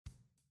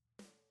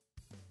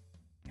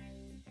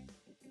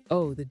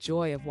Oh, the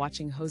joy of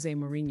watching Jose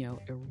Mourinho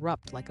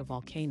erupt like a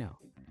volcano.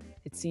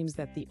 It seems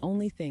that the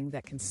only thing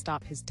that can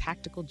stop his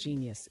tactical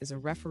genius is a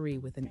referee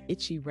with an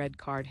itchy red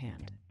card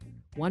hand.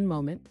 One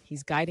moment,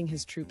 he's guiding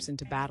his troops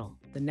into battle.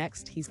 The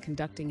next, he's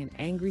conducting an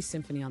angry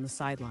symphony on the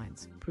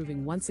sidelines,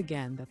 proving once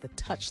again that the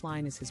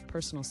touchline is his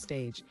personal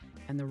stage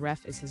and the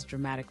ref is his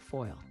dramatic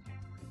foil.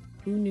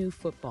 Who knew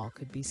football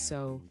could be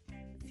so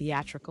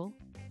theatrical?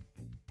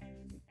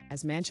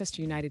 As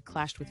Manchester United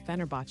clashed with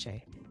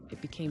Fenerbahce,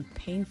 it became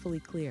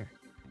painfully clear.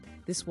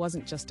 This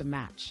wasn't just a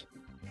match.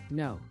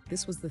 No,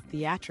 this was the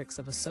theatrics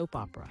of a soap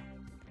opera.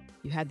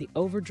 You had the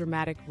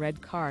overdramatic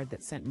red card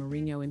that sent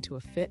Mourinho into a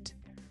fit.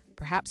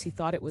 Perhaps he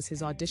thought it was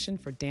his audition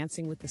for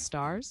Dancing with the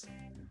Stars?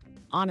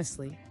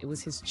 Honestly, it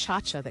was his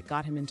cha-cha that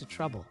got him into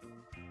trouble.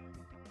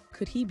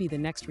 Could he be the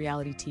next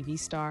reality TV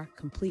star,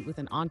 complete with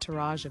an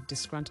entourage of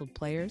disgruntled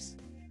players?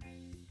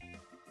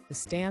 The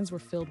stands were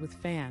filled with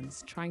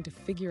fans trying to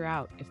figure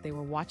out if they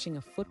were watching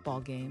a football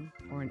game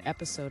or an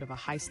episode of a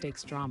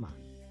high-stakes drama.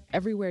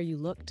 Everywhere you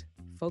looked,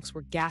 folks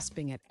were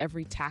gasping at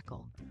every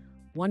tackle,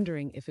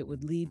 wondering if it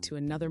would lead to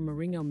another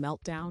Mourinho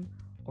meltdown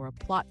or a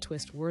plot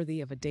twist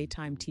worthy of a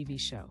daytime TV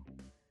show.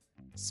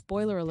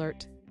 Spoiler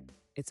alert,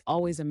 it's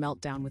always a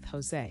meltdown with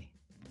Jose.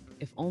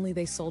 If only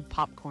they sold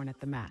popcorn at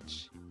the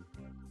match.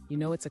 You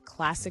know, it's a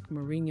classic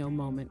Mourinho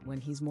moment when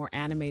he's more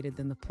animated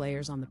than the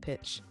players on the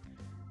pitch.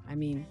 I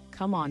mean,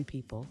 come on,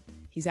 people.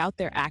 He's out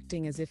there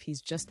acting as if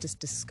he's just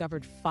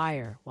discovered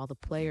fire while the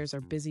players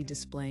are busy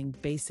displaying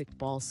basic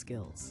ball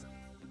skills.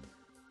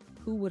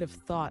 Who would have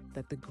thought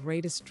that the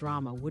greatest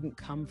drama wouldn't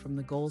come from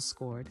the goals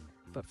scored,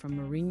 but from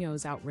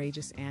Mourinho's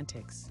outrageous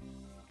antics?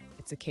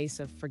 It's a case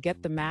of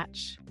forget the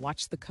match,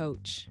 watch the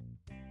coach.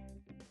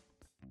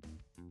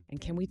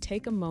 And can we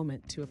take a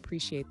moment to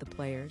appreciate the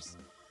players?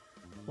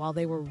 While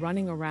they were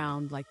running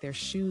around like their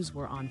shoes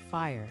were on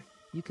fire,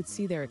 you could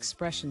see their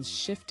expressions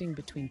shifting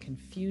between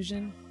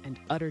confusion and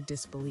utter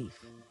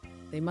disbelief.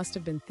 They must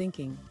have been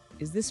thinking,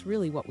 is this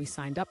really what we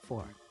signed up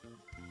for?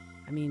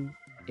 I mean,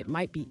 it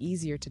might be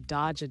easier to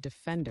dodge a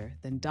defender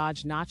than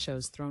dodge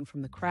nachos thrown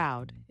from the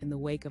crowd in the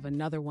wake of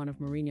another one of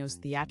Mourinho's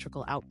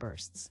theatrical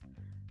outbursts.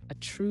 A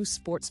true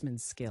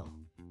sportsman's skill.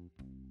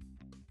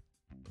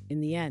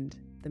 In the end,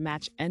 the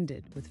match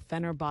ended with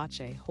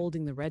Fenerbahce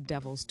holding the Red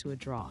Devils to a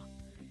draw.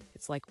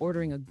 It's like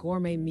ordering a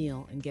gourmet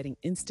meal and getting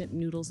instant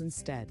noodles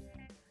instead.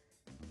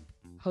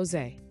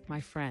 Jose,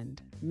 my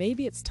friend,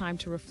 maybe it's time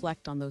to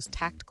reflect on those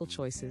tactical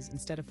choices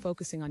instead of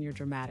focusing on your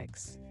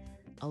dramatics.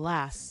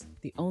 Alas,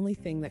 the only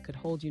thing that could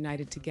hold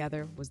United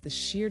together was the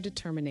sheer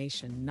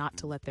determination not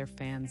to let their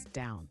fans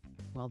down.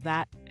 Well,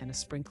 that and a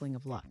sprinkling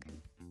of luck.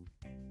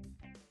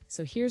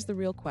 So here's the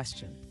real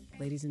question,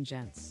 ladies and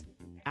gents.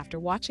 After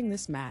watching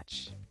this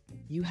match,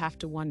 you have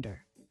to wonder,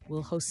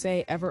 will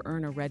Jose ever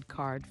earn a red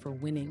card for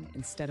winning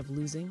instead of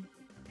losing?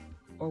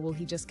 Or will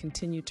he just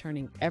continue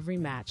turning every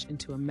match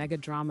into a mega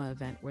drama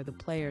event where the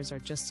players are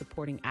just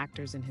supporting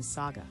actors in his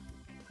saga?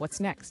 What's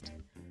next?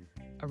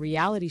 A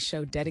reality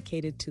show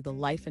dedicated to the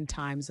life and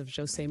times of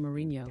Jose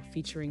Mourinho,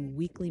 featuring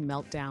weekly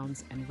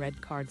meltdowns and red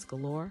cards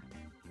galore?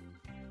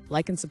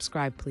 Like and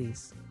subscribe,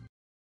 please.